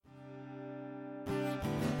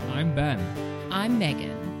I'm Ben. I'm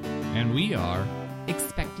Megan. And we are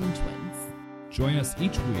Expecting Twins. Join us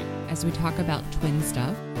each week As we talk about twin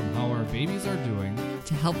stuff from how our babies are doing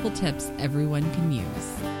to helpful tips everyone can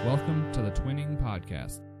use. Welcome to the Twinning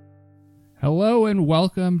Podcast. Hello and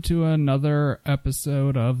welcome to another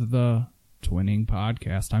episode of the Twinning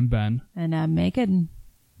Podcast. I'm Ben. And I'm Megan.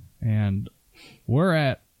 And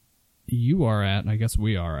you are at, I guess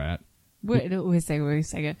we are at. Wait a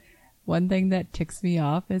second. One thing that ticks me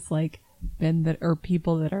off is like men that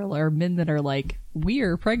are like,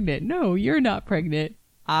 we're pregnant. No, you're not pregnant.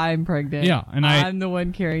 I'm pregnant. Yeah, and I'm the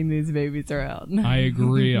one carrying these babies around. I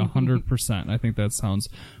agree 100%. I think that sounds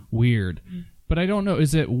weird. But I don't know,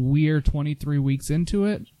 is it we're 23 weeks into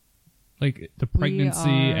it? Like the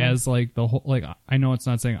pregnancy as like the whole, like I know it's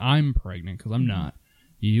not saying I'm pregnant because I'm not.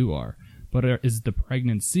 You are. But is the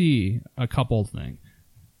pregnancy a couple thing?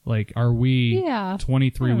 Like, are we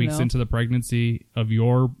 23 weeks into the pregnancy of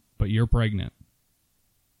but you're pregnant?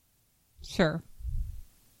 Sure.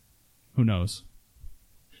 Who knows?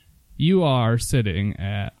 You are sitting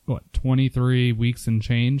at, 23 weeks and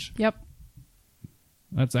change? Yep.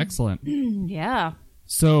 That's excellent. Yeah.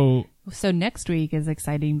 So next week is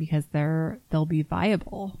exciting because they'll be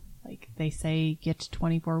viable. Like they say, get to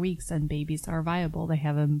 24 weeks and babies are viable. They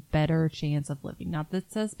have a better chance of living. Not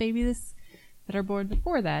that says babies that are born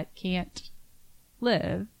before that can't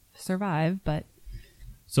survive,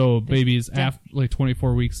 so babies after like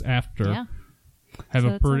 24 weeks after have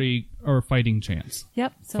a fighting chance.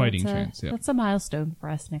 Yep. So fighting chance. Yeah. That's a milestone for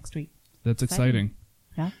us next week. That's exciting.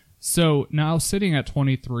 Yeah. So now sitting at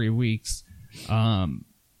 23 weeks,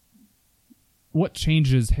 what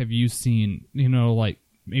changes have you seen, like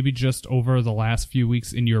maybe just over the last few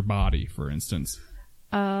weeks in your body, for instance?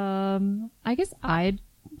 I guess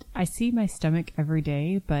I see my stomach every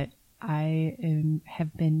day, but I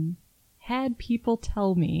had people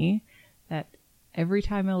tell me that every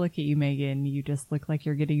time I look at you, Megan, you just look like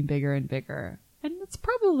you're getting bigger and bigger. And it's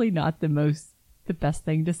probably not the best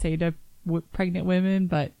thing to say to pregnant women,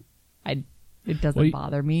 but it doesn't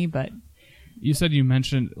bother me. But you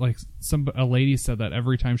mentioned like a lady said that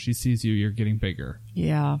every time she sees you, you're getting bigger.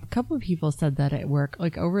 Yeah, a couple of people said that at work,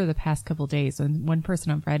 like over the past couple of days. And one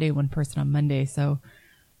person on Friday, one person on Monday. So.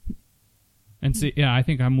 And see, yeah, I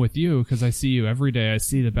think I'm with you because I see you every day. I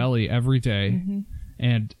see the belly every day,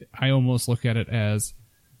 and I almost look at it as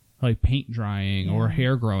like paint drying or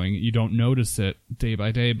hair growing. You don't notice it day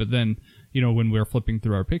by day, but then when we're flipping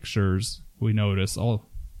through our pictures, we notice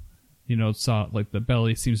saw like the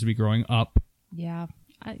belly seems to be growing up. Yeah,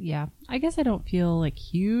 I guess I don't feel like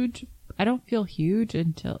huge. I don't feel huge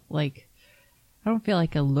until like I don't feel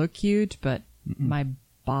like I look huge, but my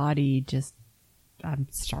body just. I'm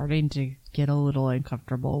starting to get a little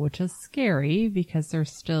uncomfortable, which is scary because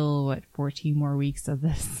there's still 14 more weeks of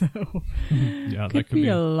this. So yeah, that could be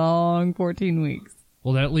a long 14 weeks.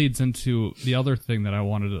 Well, that leads into the other thing that I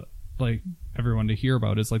wanted to like everyone to hear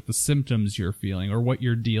about is like the symptoms you're feeling or what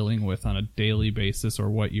you're dealing with on a daily basis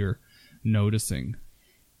or what you're noticing.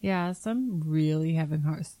 Yeah, so I'm really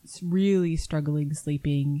struggling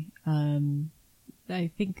sleeping. I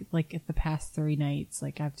think like at the past 3 nights,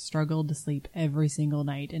 like I've struggled to sleep every single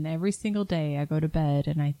night, and every single day I go to bed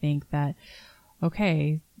and I think that,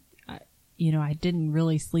 okay, I didn't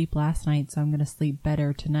really sleep last night, so I'm going to sleep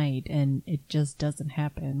better tonight. And it just doesn't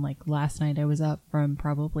happen. Like last night I was up from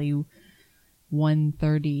probably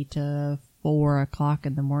 1:30 to 4 o'clock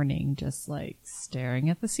in the morning, just like staring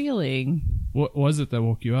at the ceiling. What was it that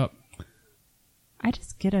woke you up? I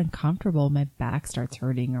just get uncomfortable. My back starts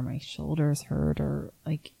hurting or my shoulders hurt or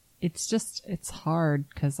like, it's hard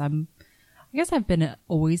because I guess I've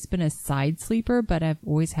always been a side sleeper, but I've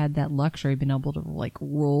always had that luxury of being able to like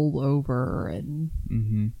roll over and.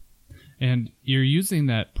 Mm-hmm. And you're using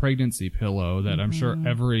that pregnancy pillow that I'm sure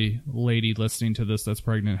every lady listening to this that's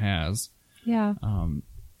pregnant has. Yeah. And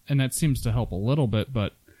that seems to help a little bit,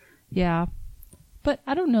 but. Yeah. But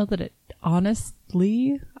I don't know that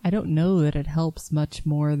I don't know that it helps much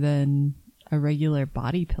more than a regular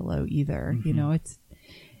body pillow either. Mm-hmm.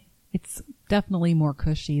 It's definitely more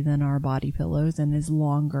cushy than our body pillows and is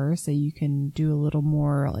longer, so you can do a little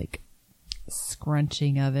more like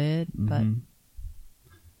scrunching of it. But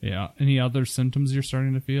yeah, any other symptoms you're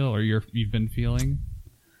starting to feel or you've been feeling?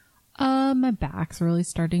 My back's really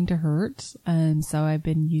starting to hurt, and so I've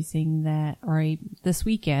been using that. This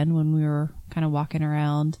weekend when we were kind of walking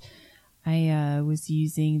around, I was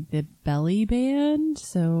using the Belly Band.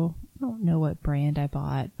 So I don't know what brand I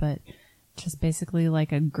bought, but just basically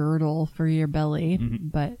like a girdle for your belly.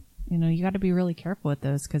 But you got to be really careful with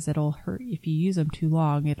those because it'll hurt if you use them too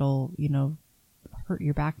long. It'll hurt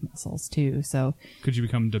your back muscles too. So could you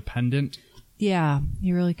become dependent? Yeah,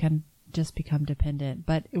 you really can just become dependent.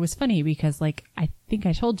 But it was funny because, like, I think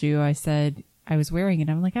I told you, I said I was wearing it.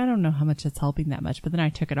 I'm like, I don't know how much it's helping that much. But then I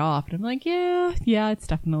took it off and I'm like, yeah, it's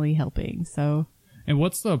definitely helping. So. And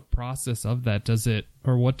what's the process of that?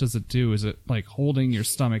 What does it do? Is it like holding your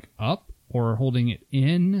stomach up or holding it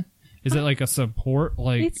in? Is it like a support?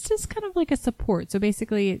 Like it's just kind of like a support. So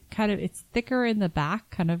basically, it's thicker in the back,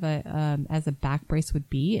 kind of as a back brace would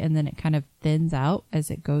be, and then it kind of thins out as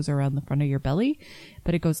it goes around the front of your belly,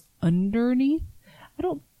 but it goes underneath. I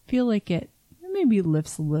don't feel like it maybe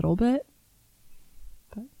lifts a little bit,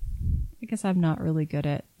 but I guess I'm not really good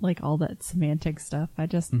at like all that semantic stuff. I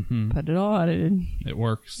just put it on and it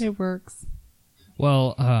works. It works.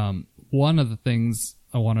 Well, one of the things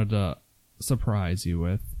I wanted to surprise you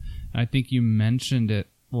with. I think you mentioned it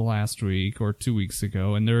last week or 2 weeks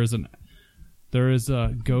ago, and there is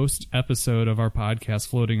a ghost episode of our podcast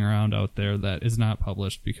floating around out there that is not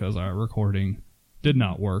published because our recording did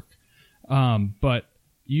not work. But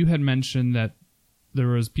you had mentioned that there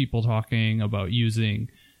was people talking about using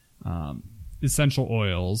essential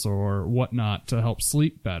oils or whatnot to help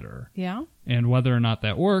sleep better. Yeah. And whether or not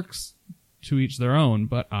that works, to each their own,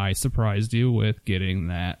 but I surprised you with getting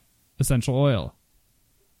that essential oil.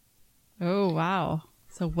 Oh, wow.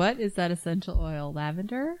 So what is that essential oil?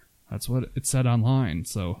 Lavender? That's what it said online.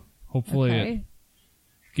 So hopefully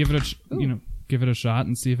give it a shot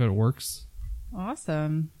and see if it works.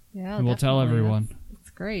 Awesome. Yeah. And we'll tell everyone.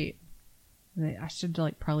 That's great. I should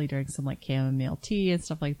probably drink some chamomile tea and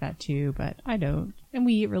stuff like that too, but I don't. And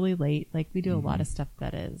we eat really late. We do a lot of stuff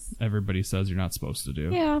that is. Everybody says you're not supposed to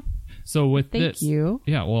do. Yeah. So with Thank you.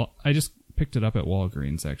 Yeah, well, I just picked it up at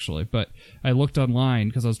Walgreens actually, but I looked online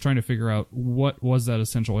because I was trying to figure out what was that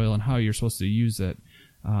essential oil and how you're supposed to use it.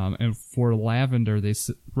 And for lavender, they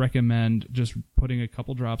recommend just putting a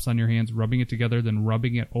couple drops on your hands, rubbing it together, then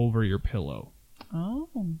rubbing it over your pillow. Oh.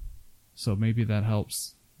 So maybe that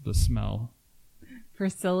helps the smell.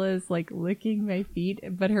 Priscilla's licking my feet,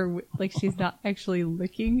 but her she's not actually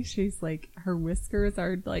licking. She's her whiskers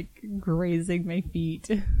are grazing my feet.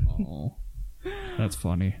 Oh, that's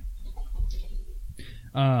funny.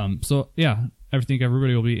 So yeah, I think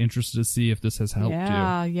everybody will be interested to see if this has helped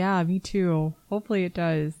you. Yeah, me too. Hopefully it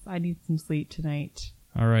does. I need some sleep tonight.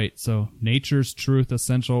 All right, so Nature's Truth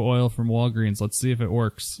Essential Oil from Walgreens. Let's see if it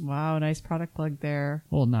works. Wow, nice product plug there.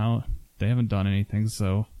 Well, now they haven't done anything,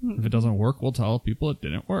 so if it doesn't work, we'll tell people it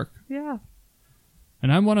didn't work. Yeah.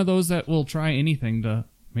 And I'm one of those that will try anything to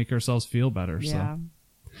make ourselves feel better. Yeah.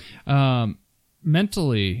 So,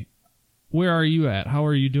 mentally, where are you at? How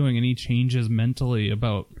are you doing? Any changes mentally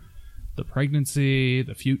about the pregnancy,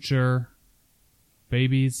 the future,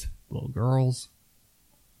 babies, little girls?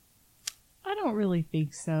 I don't really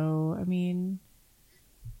think so. I mean,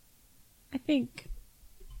 I think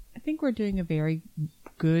we're doing a very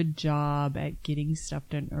good job at getting stuff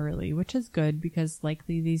done early, which is good because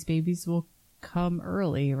likely these babies will come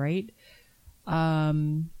early, right?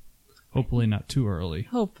 Hopefully not too early.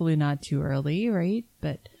 Hopefully not too early, right?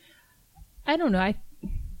 But I don't know. I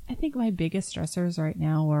think my biggest stressors right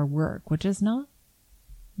now are work, which is not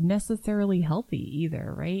necessarily healthy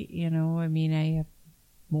either, right? I mean, I have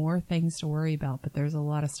more things to worry about, but there's a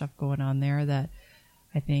lot of stuff going on there that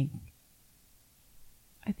I think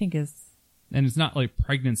is. And it's not like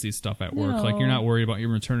pregnancy stuff at work. No. Like you're not worried about your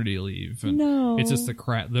maternity leave. And no. It's just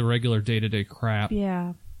the regular day-to-day crap.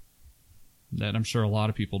 Yeah. That I'm sure a lot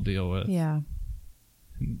of people deal with. Yeah.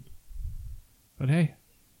 But hey,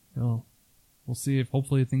 we'll see if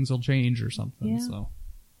hopefully things will change or something. Yeah. So,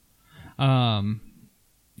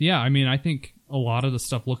 yeah, I mean, I think a lot of the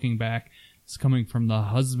stuff looking back is coming from the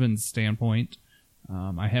husband's standpoint.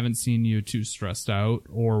 I haven't seen you too stressed out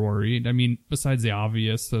or worried. I mean, besides the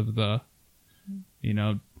obvious of the,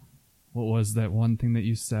 what was that one thing that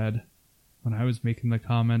you said when I was making the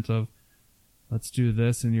comment of, let's do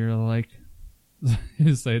this, and you're like,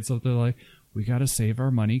 you said something like, we got to save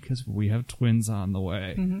our money because we have twins on the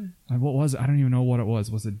way. Mm-hmm. And what was it? I don't even know what it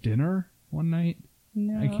was. Was it dinner one night?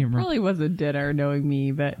 No, I can't remember. Probably wasn't dinner, knowing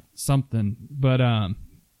me, but something. But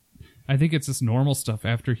I think it's just normal stuff.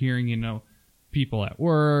 After hearing, people at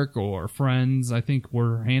work or friends, I think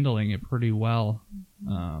we're handling it pretty well.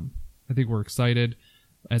 I think we're excited,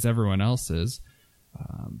 as everyone else is.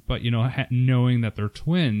 But knowing that they're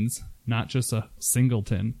twins, not just a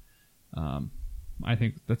singleton. I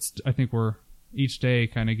think we're each day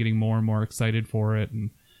kind of getting more and more excited for it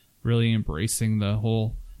and really embracing the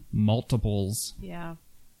whole multiples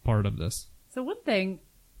part of this. So one thing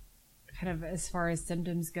kind of as far as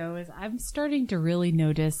symptoms go is I'm starting to really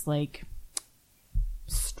notice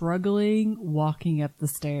struggling walking up the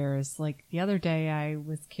stairs. Like the other day I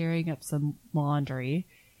was carrying up some laundry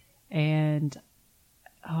and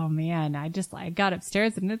oh man, I got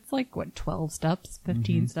upstairs and it's like, what, 12 steps,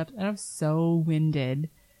 15 steps, and I'm so winded.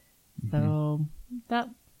 So that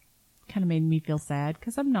kind of made me feel sad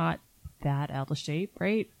because I'm not that out of shape,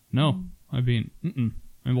 right? No, I mean, and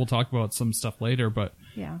we'll talk about some stuff later, but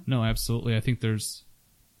Yeah. no, absolutely. I think it's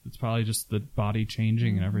probably just the body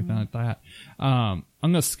changing and everything like that. I'm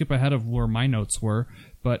going to skip ahead of where my notes were,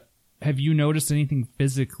 but have you noticed anything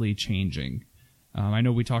physically changing? I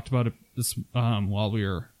know we talked about it this while we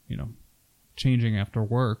were, changing after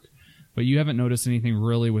work, but you haven't noticed anything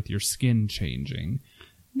really with your skin changing.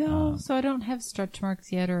 No, so I don't have stretch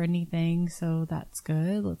marks yet or anything, so that's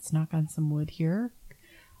good. Let's knock on some wood here.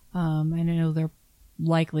 I know they're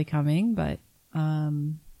likely coming, but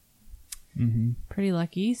pretty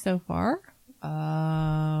lucky so far.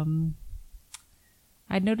 I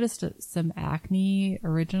noticed some acne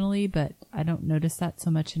originally, but I don't notice that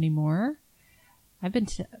so much anymore.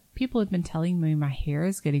 People have been telling me my hair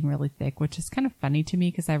is getting really thick, which is kind of funny to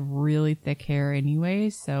me because I have really thick hair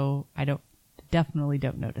anyway, so I definitely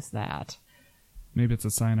don't notice that. Maybe it's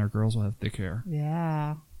a sign our girls will have thick hair.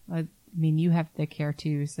 Yeah. I mean, you have thick hair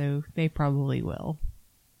too, so they probably will.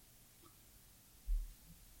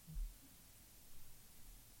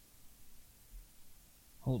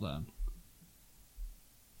 Hold on.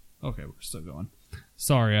 Okay, we're still going.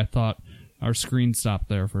 Sorry, I thought our screen stopped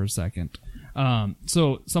there for a second.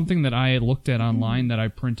 So something that I looked at online that I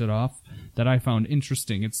printed off that I found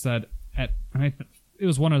interesting. It said it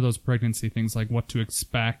was one of those pregnancy things like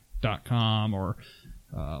whattoexpect.com or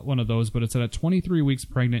one of those, but it said at 23 weeks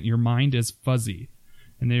pregnant, your mind is fuzzy.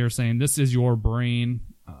 And they are saying this is your brain.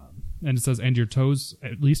 And it says, and your toes,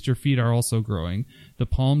 at least your feet, are also growing. The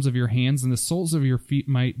palms of your hands and the soles of your feet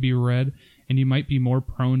might be red, and you might be more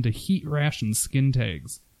prone to heat rash and skin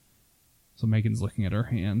tags. So Megan's looking at her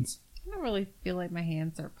hands. I don't really feel like my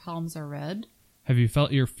palms are red. Have you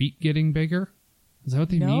felt your feet getting bigger? Is that what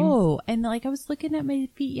they mean? No, and I was looking at my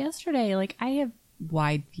feet yesterday. I have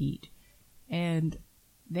wide feet, and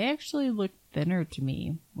they actually looked thinner to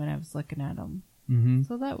me when I was looking at them. Mm-hmm.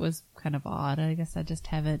 So that was kind of odd. I guess I just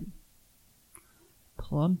haven't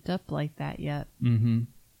plumped up like that yet. Mm-hmm.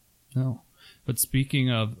 No. But speaking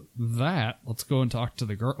of that, let's go and talk to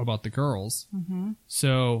about the girls. Mm-hmm.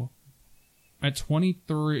 So, at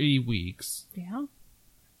 23 weeks, yeah.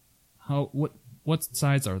 What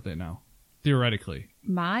size are they now? Theoretically.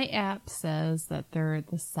 My app says that they're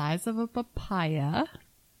the size of a papaya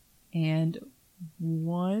and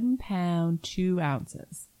 1 pound, 2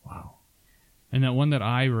 ounces. Wow. And that one that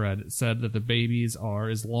I read said that the babies are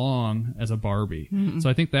as long as a Barbie. Mm-hmm. So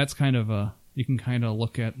I think that's kind of you can kind of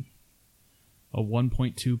look at a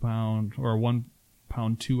 1.2 pound or a 1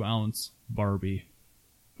 pound, 2 ounce Barbie.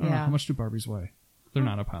 I don't know, how much do Barbies weigh? They're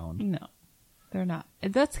not a pound. No, they're not.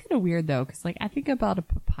 That's kind of weird though, because I think about a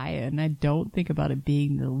papaya and I don't think about it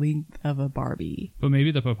being the length of a Barbie. But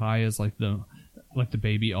maybe the papaya is like the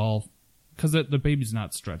baby because the baby's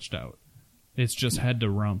not stretched out. It's just head to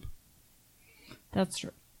rump. That's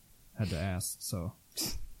true. Had to ask, so.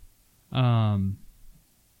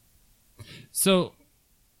 So,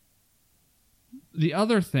 the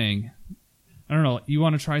other thing, I don't know, you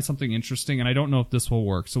want to try something interesting, and I don't know if this will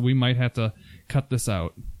work, so we might have to cut this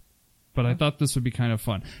out. But I thought this would be kind of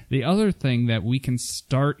fun. The other thing that we can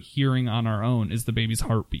start hearing on our own is the baby's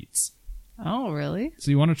heartbeats. Oh, really?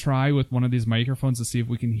 So you want to try with one of these microphones to see if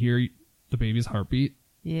we can hear the baby's heartbeat?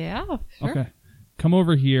 Yeah, sure. Okay. Come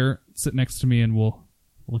over here, sit next to me, and we'll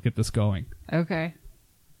get this going. Okay.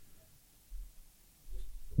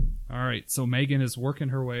 All right, so Megan is working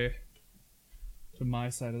her way to my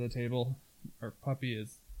side of the table. Our puppy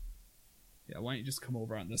is... Yeah, why don't you just come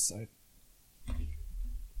over on this side?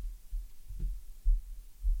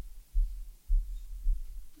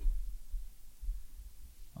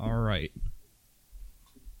 All right.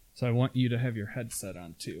 So I want you to have your headset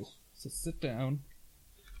on, too. So sit down,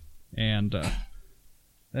 and...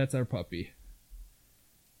 that's our puppy.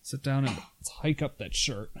 Sit down and let's hike up that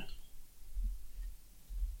shirt.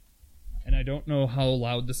 And I don't know how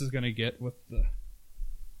loud this is going to get with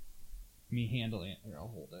me handling it. Here, I'll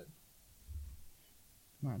hold it.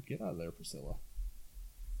 Come on, get out of there, Priscilla.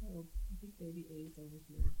 Oh, I think baby A's over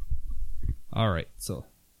here. All right, so.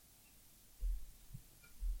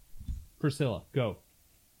 Priscilla, go.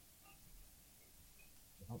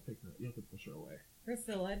 I'll take her. You have to push her away.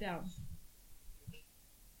 Priscilla, down.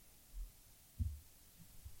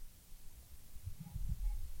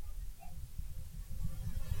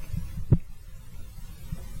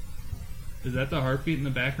 Is that the heartbeat in the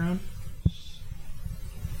background?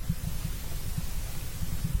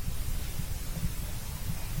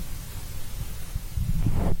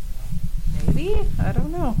 I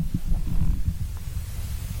don't know.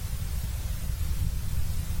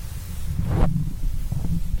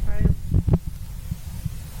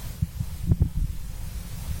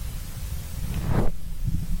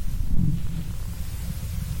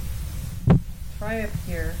 Try up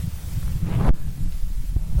here.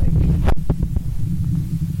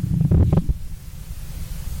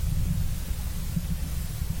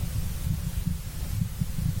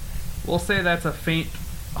 We'll say that's a faint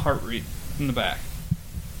heart rate in the back.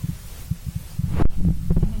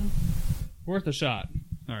 Worth a shot.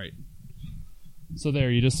 All right. So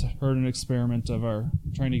there, you just heard an experiment of our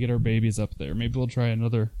trying to get our babies up there. Maybe we'll try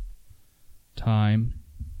another time.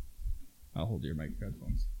 I'll hold your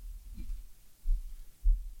microphones.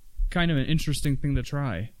 Kind of an interesting thing to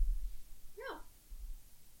try. Yeah.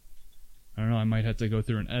 I don't know, I might have to go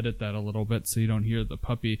through and edit that a little bit so you don't hear the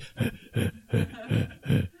puppy.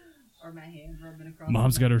 Or my hand rubbing across.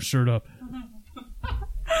 Mom's got her shirt up.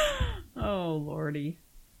 Oh, Lordy.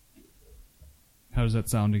 How does that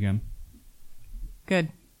sound again? Good.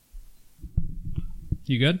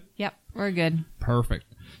 You good? Yep, we're good. Perfect.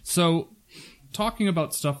 So, talking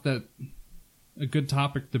about stuff that a good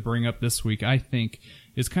topic to bring up this week, I think,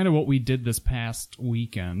 is kind of what we did this past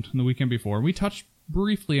weekend and the weekend before. We touched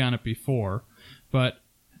briefly on it before, but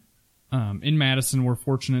in Madison, we're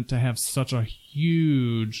fortunate to have such a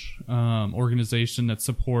huge organization that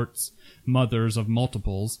supports mothers of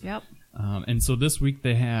multiples. Yep. And so this week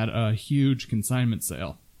they had a huge consignment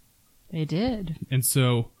sale. They did. And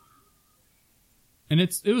so, and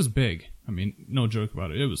it was big. I mean, no joke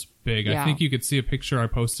about it. It was big. Yeah. I think you could see a picture I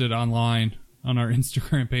posted online on our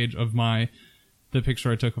Instagram page of the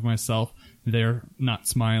picture I took of myself. They're not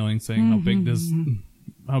smiling, saying how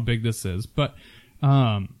big this is. But,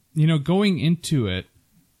 going into it,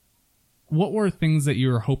 what were things that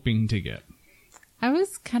you were hoping to get? I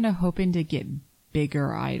was kind of hoping to get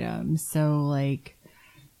bigger items. So like,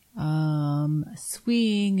 a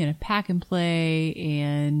swing and a pack and play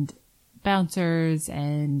and bouncers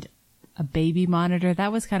and a baby monitor.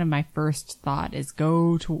 That was kind of my first thought, is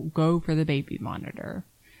go for the baby monitor.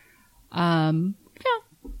 Found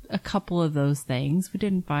a couple of those things. We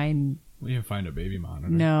didn't find a baby monitor.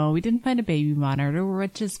 No, we didn't find a baby monitor,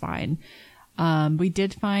 which is fine. We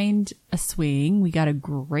did find a swing. We got a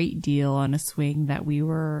great deal on a swing that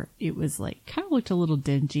it was like, kind of looked a little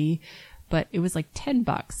dingy, but it was like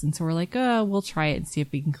 $10. And so we're like, we'll try it and see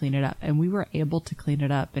if we can clean it up. And we were able to clean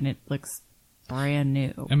it up, and it looks brand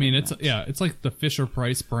new. I mean, it's like the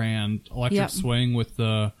Fisher-Price brand electric swing with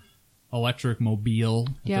the electric mobile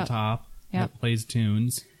at the top that plays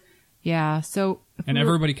tunes. Yeah. So, and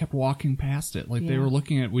everybody kept walking past it. Like they were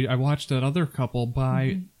looking at, I watched that other couple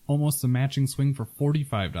buy almost a matching swing for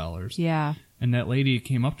 $45. Yeah. And that lady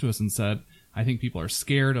came up to us and said, I think people are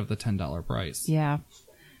scared of the $10 price. Yeah.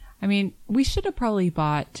 I mean, we should have probably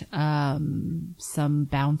bought some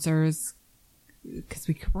bouncers, because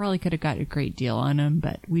we probably could have got a great deal on them,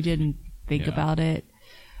 but we didn't think about it.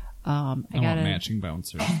 I got matching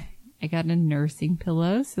bouncers. I got a nursing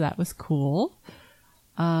pillow, so that was cool.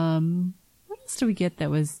 What else did we get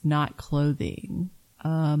that was not clothing?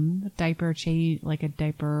 A diaper change, like a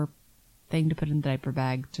diaper thing to put in the diaper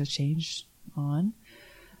bag to change on.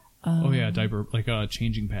 Diaper, like a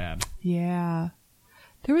changing pad. Yeah.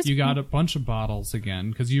 You got a bunch of bottles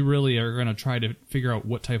again, because you really are going to try to figure out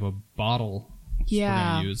what type of bottle we're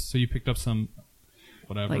going to use. So you picked up some,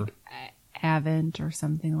 whatever. Like Avent or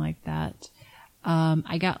something like that.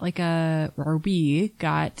 I got we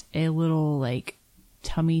got a little like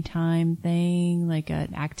tummy time thing, like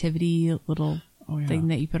an activity little thing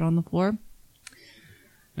that you put on the floor.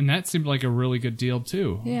 And that seemed like a really good deal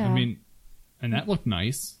too. Yeah. I mean, and that looked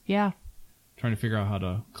nice. Yeah. Trying to figure out how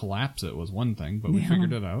to collapse it was one thing, but we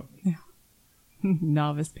figured it out. Yeah.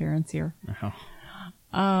 Novice parents here.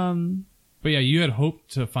 But yeah, you had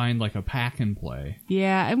hoped to find like a pack and play.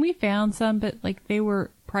 Yeah, and we found some, but like they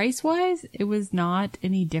were price wise, it was not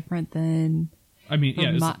any different than. I mean,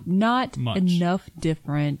 not much. Enough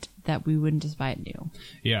different that we wouldn't just buy it new.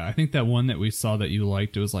 Yeah, I think that one that we saw that you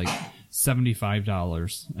liked, it was like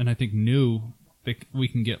 $75, and I think new we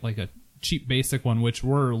can get like a cheap basic one, which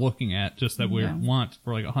we're looking at, just that we want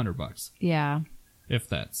for like $100. Yeah, if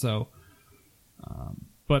that. So,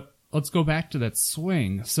 but let's go back to that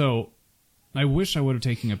swing. So, I wish I would have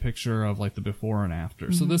taken a picture of like the before and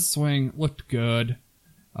after. So this swing looked good.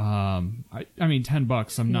 I mean,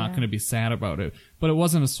 $10, I'm not going to be sad about it, but it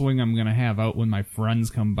wasn't a swing I'm going to have out when my friends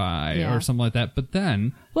come by or something like that. But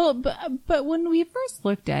then, well, but when we first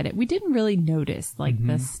looked at it, we didn't really notice like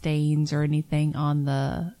the stains or anything on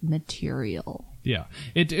the material. Yeah,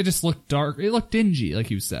 it just looked dark. It looked dingy, like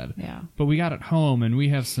you said. Yeah. But we got it home, and we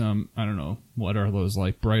have some, I don't know, what are those,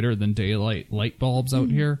 like, brighter than daylight light bulbs out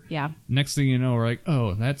here? Yeah. Next thing you know, we're like,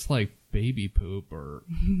 oh, that's like baby poop or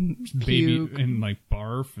baby and like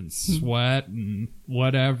barf and sweat and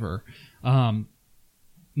whatever. And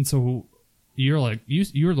so you're like,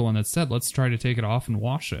 you're the one that said, let's try to take it off and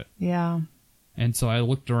wash it. Yeah. And so I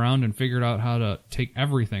looked around and figured out how to take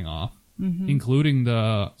everything off. Including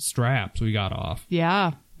the straps we got off.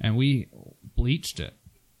 Yeah. And we bleached it.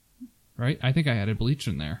 Right? I think I added bleach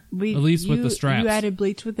in there. At least with the straps. You added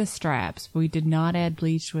bleach with the straps. We did not add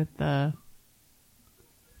bleach with the...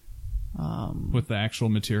 with the actual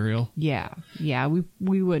material? Yeah. Yeah,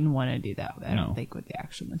 we wouldn't want to do that, I don't think, with the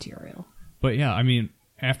actual material. But yeah, I mean,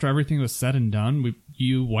 after everything was said and done,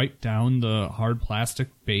 you wiped down the hard plastic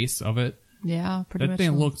base of it. Yeah, pretty much. That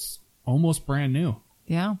thing looks almost brand new.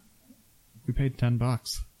 Yeah. We paid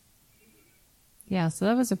 $10. Yeah, so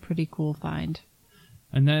that was a pretty cool find.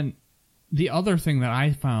 And then the other thing that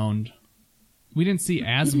I found, we didn't see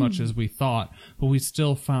as much as we thought, but we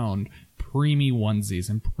still found preemie onesies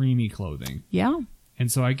and preemie clothing. Yeah.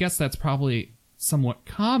 And so I guess that's probably somewhat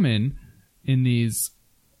common in these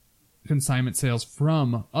consignment sales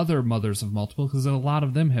from other mothers of multiple, because a lot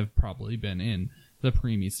of them have probably been in the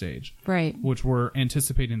preemie stage. Right. Which we're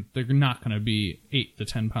anticipating they're not going to be 8 to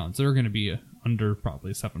 10 pounds. They're going to be under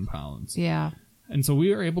probably 7 pounds. Yeah. And so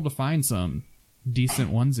we were able to find some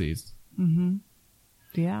decent onesies. Mm-hmm.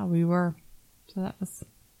 Yeah, we were. So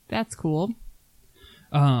that's cool.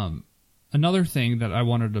 Another thing that I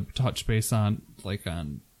wanted to touch base on, like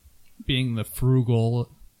on being the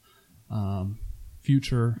frugal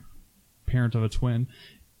future parent of a twin,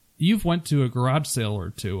 you've went to a garage sale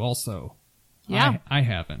or two also. Yeah. I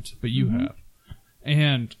haven't, but you have.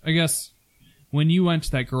 And I guess when you went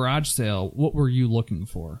to that garage sale, what were you looking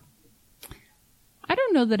for? I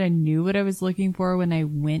don't know that I knew what I was looking for when I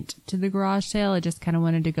went to the garage sale. I just kind of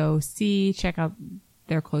wanted to go check out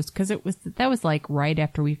their clothes, because that was like right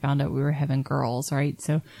after we found out we were having girls, right?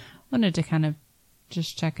 So I wanted to kind of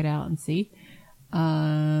just check it out and see.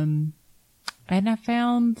 And I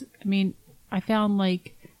found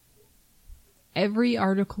like every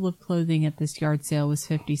article of clothing at this yard sale was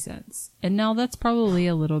 50 cents. And now that's probably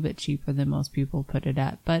a little bit cheaper than most people put it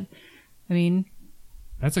at. But, I mean...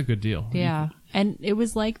 That's a good deal. Yeah. And it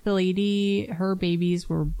was like the lady, her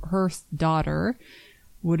daughter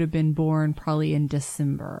would have been born probably in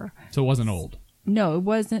December. So it wasn't old. No, it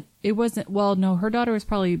wasn't. Well, no, her daughter was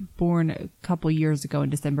probably born a couple years ago in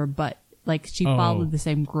December, but like she followed the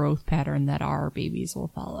same growth pattern that our babies will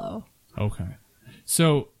follow. Okay.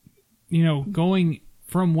 So... going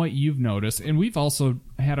from what you've noticed, and we've also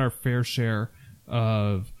had our fair share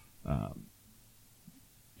of,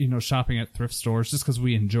 shopping at thrift stores just because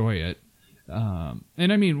we enjoy it.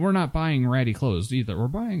 And I mean, we're not buying ratty clothes either. We're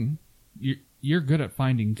buying, you're good at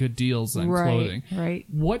finding good deals on clothing. Right.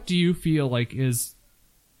 What do you feel like is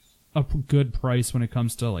a good price when it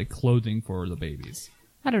comes to like clothing for the babies?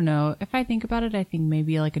 I don't know. If I think about it, I think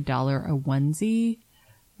maybe like $1 a onesie.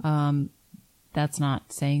 That's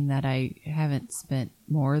not saying that I haven't spent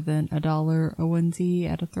more than $1 a onesie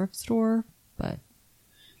at a thrift store, but...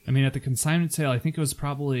 I mean, at the consignment sale, I think it was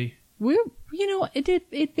probably...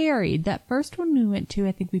 It varied. That first one we went to,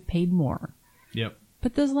 I think we paid more. Yep.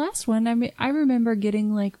 But this last one, I remember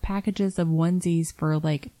getting like packages of onesies for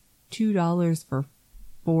like $2 for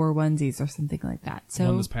 4 onesies or something like that. So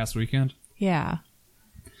one this past weekend? Yeah.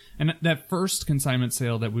 And that first consignment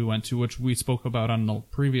sale that we went to, which we spoke about on the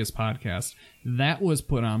previous podcast, that was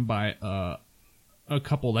put on by a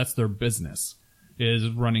couple. That's their business, is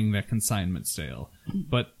running that consignment sale.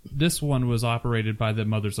 But this one was operated by the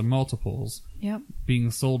mothers of multiples,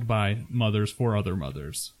 being sold by mothers for other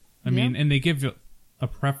mothers. I mean, and they give a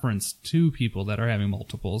preference to people that are having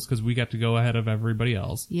multiples, because we got to go ahead of everybody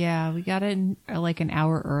else. Yeah, we got it in like an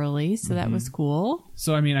hour early, so that was cool.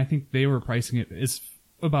 So, I mean, I think they were pricing it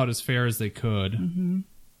about as fair as they could. Mm-hmm.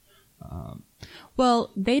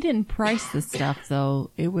 Well, they didn't price the stuff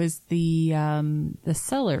though. It was the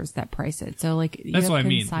sellers that price it. So like that's what I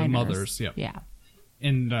mean. The mothers, yeah.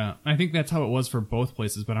 And I think that's how it was for both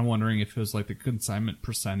places. But I'm wondering if it was like the consignment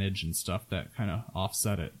percentage and stuff that kind of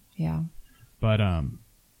offset it. Yeah. But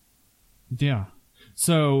yeah.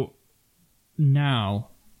 So now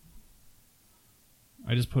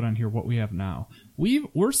I just put on here what we have now.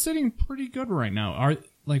 We're sitting pretty good right now.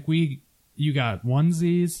 you got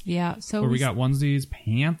onesies. Yeah. So we got onesies,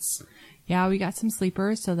 pants. Yeah, we got some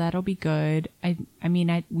sleepers, so that'll be good.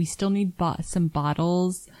 We still need some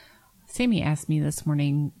bottles. Sammy asked me this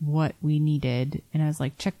morning what we needed, and I was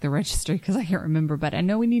like, check the registry because I can't remember. But I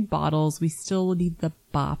know we need bottles. We still need the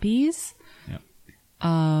boppies. Yep.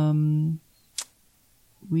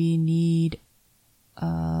 We need,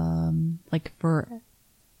 like for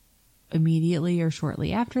immediately or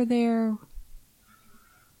shortly after there.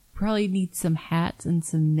 Probably need some hats and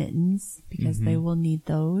some mittens because they will need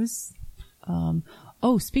those.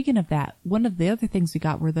 Speaking of that, one of the other things we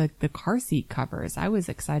got were the car seat covers. I was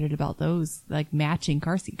excited about those, like matching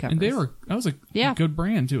car seat covers. And that was a good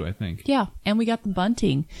brand too, I think. Yeah. And we got the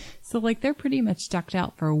bunting. So like they're pretty much decked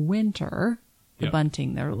out for winter. The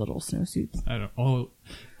bunting, they're little snowsuits.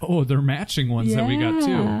 They're matching ones that we got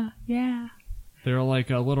too. Yeah. They're like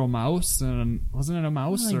a little mouse and wasn't it a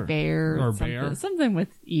mouse like or bear or bear? Something with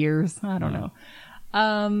ears. I don't know.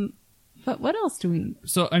 But what else do we?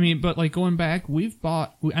 So, I mean, but like going back, we've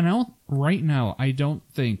bought, and right now, I don't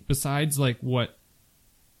think, besides like what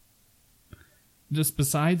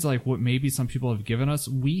maybe some people have given us,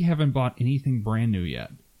 we haven't bought anything brand new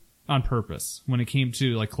yet on purpose when it came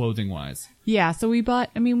to like clothing wise. Yeah. So we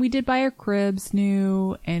did buy our cribs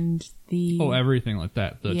new and everything like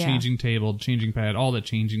that. The changing table, changing pad, all the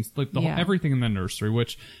changing, like the whole, everything in the nursery,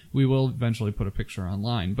 which we will eventually put a picture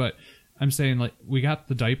online. But I'm saying, like, we got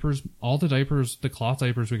the diapers, all the diapers, the cloth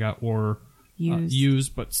diapers we got were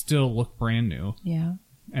used, but still look brand new. Yeah.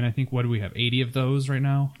 And I think, what do we have, 80 of those right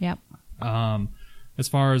now? Yep. As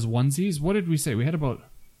far as onesies, what did we say? We had about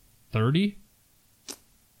 30?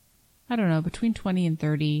 I don't know, between 20 and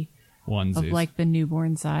 30 onesies. Of, like, the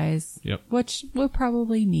newborn size. Yep. Which we'll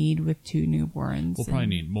probably need with 2 newborns. We'll probably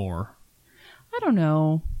need more. I don't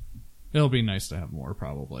know. It'll be nice to have more,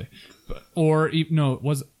 probably. It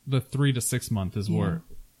was the 3 to 6 month is where.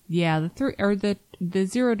 Yeah, the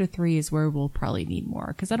 0 to 3 is where we'll probably need more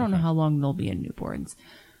because I don't know how long they'll be in newborns.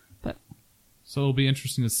 But so it'll be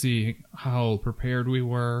interesting to see how prepared we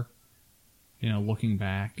were, looking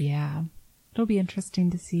back. Yeah. It'll be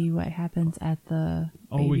interesting to see what happens at the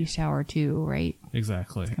baby shower too, right?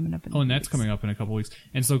 Exactly. It's coming up and that's coming up in a couple weeks.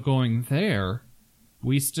 And so going there,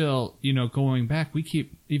 we still, going back,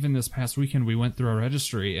 even this past weekend, we went through our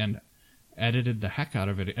registry and edited the heck out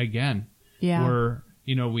of it again. Yeah. Where,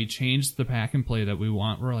 we changed the pack and play that we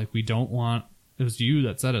want. We're like, we don't want, it was you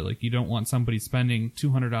that said it, like, you don't want somebody spending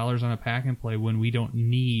 $200 on a pack and play when we don't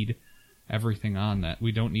need everything on that.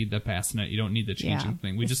 We don't need the bassinet. You don't need the changing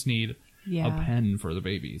thing. We just need a pen for the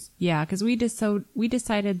babies. Yeah, because we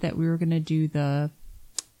decided that we were going to do the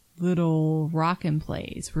little rock and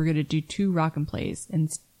plays. We're going to do 2 rock and plays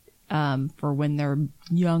and for when they're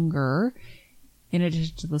younger, in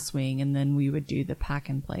addition to the swing, and then we would do the pack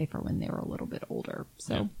and play for when they were a little bit older.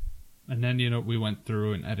 So, and then we went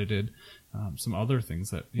through and edited some other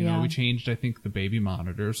things that we changed. I think the baby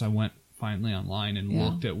monitors. I went finally online and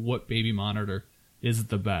looked at what baby monitor is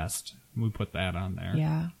the best. We put that on there.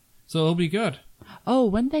 Yeah. So it'll be good. Oh,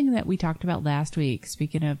 one thing that we talked about last week,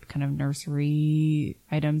 speaking of kind of nursery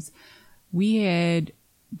items,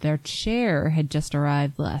 their chair had just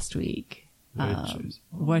arrived last week.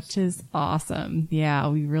 Which is awesome. Yeah,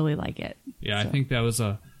 we really like it. Yeah, so. I think it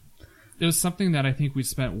was something that I think we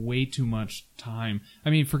spent way too much time. I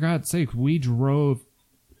mean, for God's sake, we drove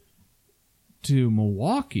to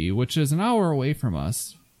Milwaukee, which is an hour away from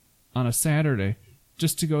us, on a Saturday,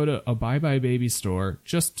 just to go to a Bye Bye Baby store,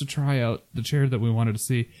 just to try out the chair that we wanted to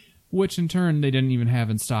see, which in turn they didn't even have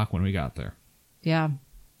in stock when we got there. Yeah.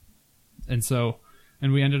 And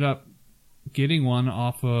we ended up getting one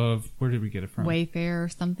off of, where did we get it from? Wayfair or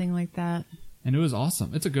something like that. And it was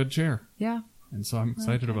awesome. It's a good chair. Yeah. And so I'm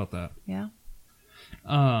excited about that. Yeah.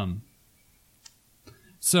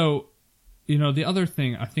 So, the other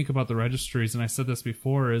thing I think about the registries, and I said this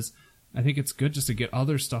before, is I think it's good just to get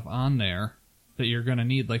other stuff on there that you're going to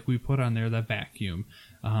need. Like we put on there that vacuum.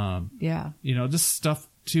 Just stuff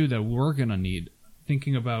too that we're going to need.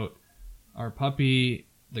 Thinking about our puppy,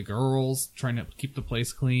 the girls, trying to keep the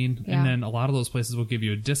place clean. Yeah. And then a lot of those places will give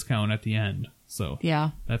you a discount at the end. So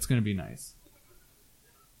that's going to be nice.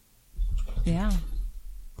 Yeah,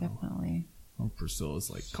 definitely. Oh, Priscilla's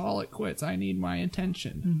like, call it quits. I need my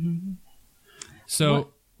attention. Mm-hmm. So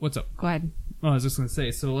what's up? Go ahead. Oh, I was just going to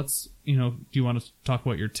say, so let's, do you want to talk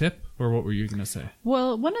about your tip, or what were you going to say?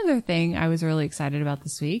 Well, one other thing I was really excited about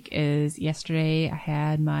this week is yesterday I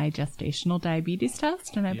had my gestational diabetes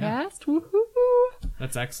test and I passed. Woohoo!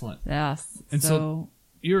 That's excellent. Yes. And so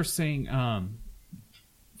you're saying,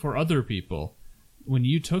 for other people, when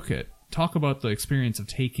you took it, talk about the experience of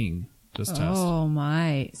taking this test. Oh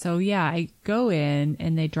my. So yeah, I go in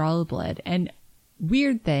and they draw the blood, and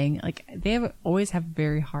weird thing, like always have a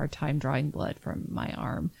very hard time drawing blood from my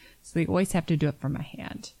arm. So they always have to do it from my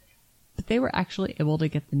hand. But they were actually able to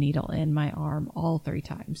get the needle in my arm all 3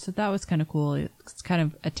 times. So that was kind of cool. It's kind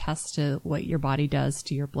of a test to what your body does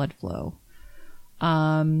to your blood flow.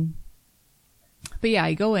 But yeah,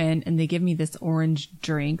 I go in and they give me this orange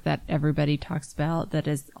drink that everybody talks about that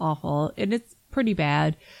is awful. And it's pretty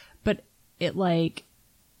bad, but it like,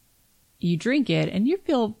 you drink it and you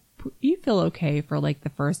feel okay for like the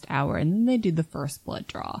first hour, and then they do the first blood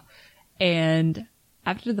draw. And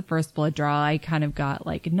after the first blood draw, I kind of got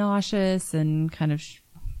like nauseous and kind of,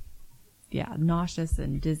 nauseous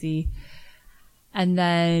and dizzy. And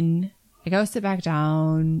then I go sit back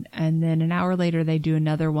down, and then an hour later they do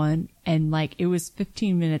another one. And like, it was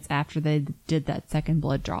 15 minutes after they did that second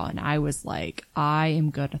blood draw, and I was like, I am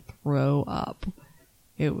going to throw up.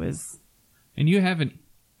 It was. And you haven't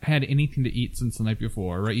had anything to eat since the night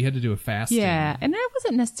before, right? You had to do a fasting. Yeah, and I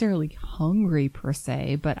wasn't necessarily hungry per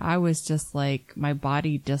se, but I was just like, my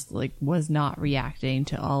body just like was not reacting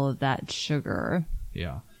to all of that sugar.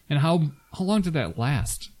 Yeah. And how long did that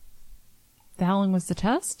last? How long was the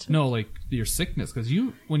test? No, like your sickness, because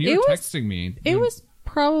when you were texting me, it was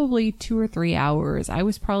probably 2 or 3 hours. I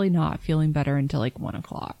was probably not feeling better until like 1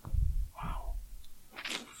 o'clock. Wow.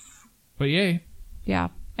 But yay. Yeah.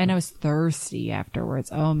 And I was thirsty afterwards.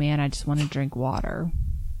 Oh man, I just want to drink water.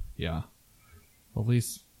 Yeah. Well, at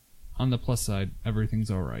least on the plus side, everything's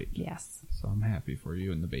all right. Yes. So I'm happy for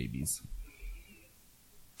you and the babies.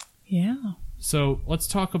 Yeah. So let's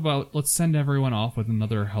send everyone off with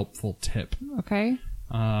another helpful tip. Okay.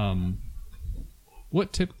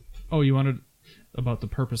 What tip? Oh, you wanted about the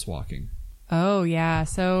purpose walking. Oh yeah.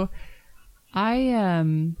 So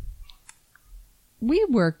we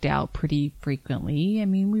worked out pretty frequently. I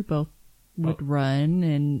mean, we both would run,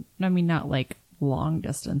 and I mean, not like long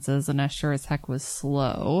distances, and I sure as heck was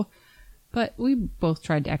slow, but we both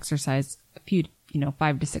tried to exercise a few,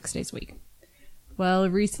 5 to 6 days a week. Well,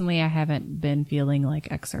 recently I haven't been feeling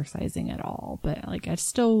like exercising at all, but like I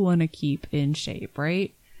still want to keep in shape,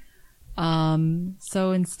 right?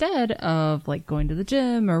 So instead of like going to the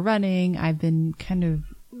gym or running, I've been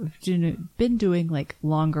doing like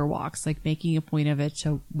longer walks, like making a point of it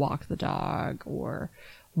to walk the dog or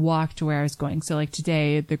walk to where I was going. So like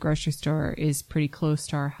today, the grocery store is pretty close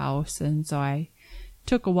to our house, and so I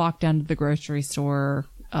took a walk down to the grocery store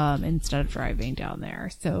instead of driving down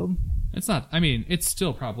there. So it's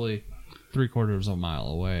still probably 3/4 of a mile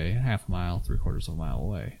away, half a mile, 3/4 of a mile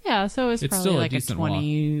away. Yeah, so it's probably still like a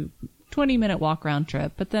 20-minute walk round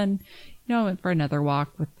trip. But then, I went for another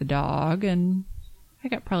walk with the dog, and I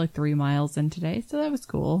got probably 3 miles in today, so that was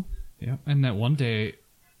cool. Yeah, and that one day,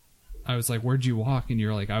 I was like, where'd you walk? And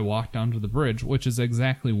you're like, I walked down to the bridge, which is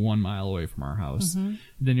exactly 1 mile away from our house. Mm-hmm.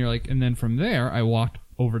 Then you're like, and then from there, I walked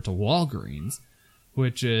over to Walgreens,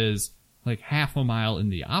 which is like half a mile in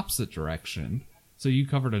the opposite direction. So you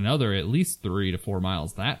covered another at least 3 to 4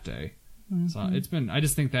 miles that day. Mm-hmm. So I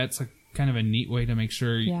just think that's a kind of a neat way to make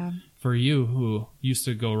sure for you who used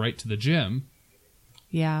to go right to the gym.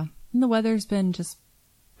 Yeah. And the weather's been just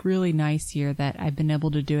really nice here that I've been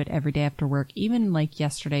able to do it every day after work. Even like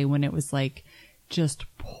yesterday when it was like just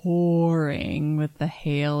pouring with the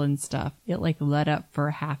hail and stuff, it like let up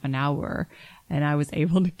for half an hour, and I was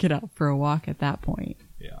able to get up for a walk at that point.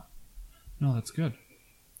 Yeah. No, that's good.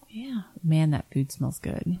 Yeah. Man, that food smells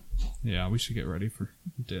good. Yeah, we should get ready for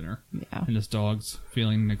dinner. Yeah. And this dog's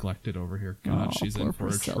feeling neglected over here. God, she's in for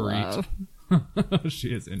a treat.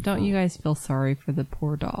 She is in. Don't you guys feel sorry for the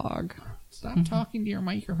poor dog? Stop talking to your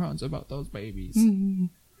microphones about those babies. Mm-hmm.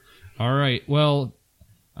 All right. Well,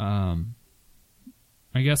 I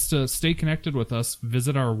guess to stay connected with us,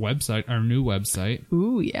 visit our website, our new website.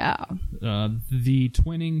 Ooh, yeah.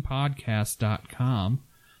 thetwinningpodcast.com.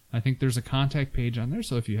 I think there's a contact page on there,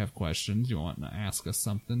 so if you have questions, you want to ask us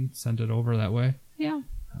something, send it over that way. Yeah.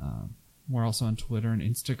 We're also on Twitter and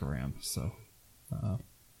Instagram, so...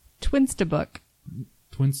 Twinstabook.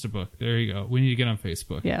 Twinstabook. There you go. We need to get on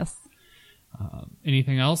Facebook. Yes.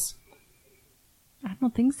 Anything else? I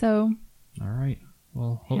don't think so. All right.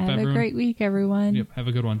 Well, hope have everyone... a great week, everyone. Yep. Have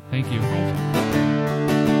a good one. Thank you. Bye.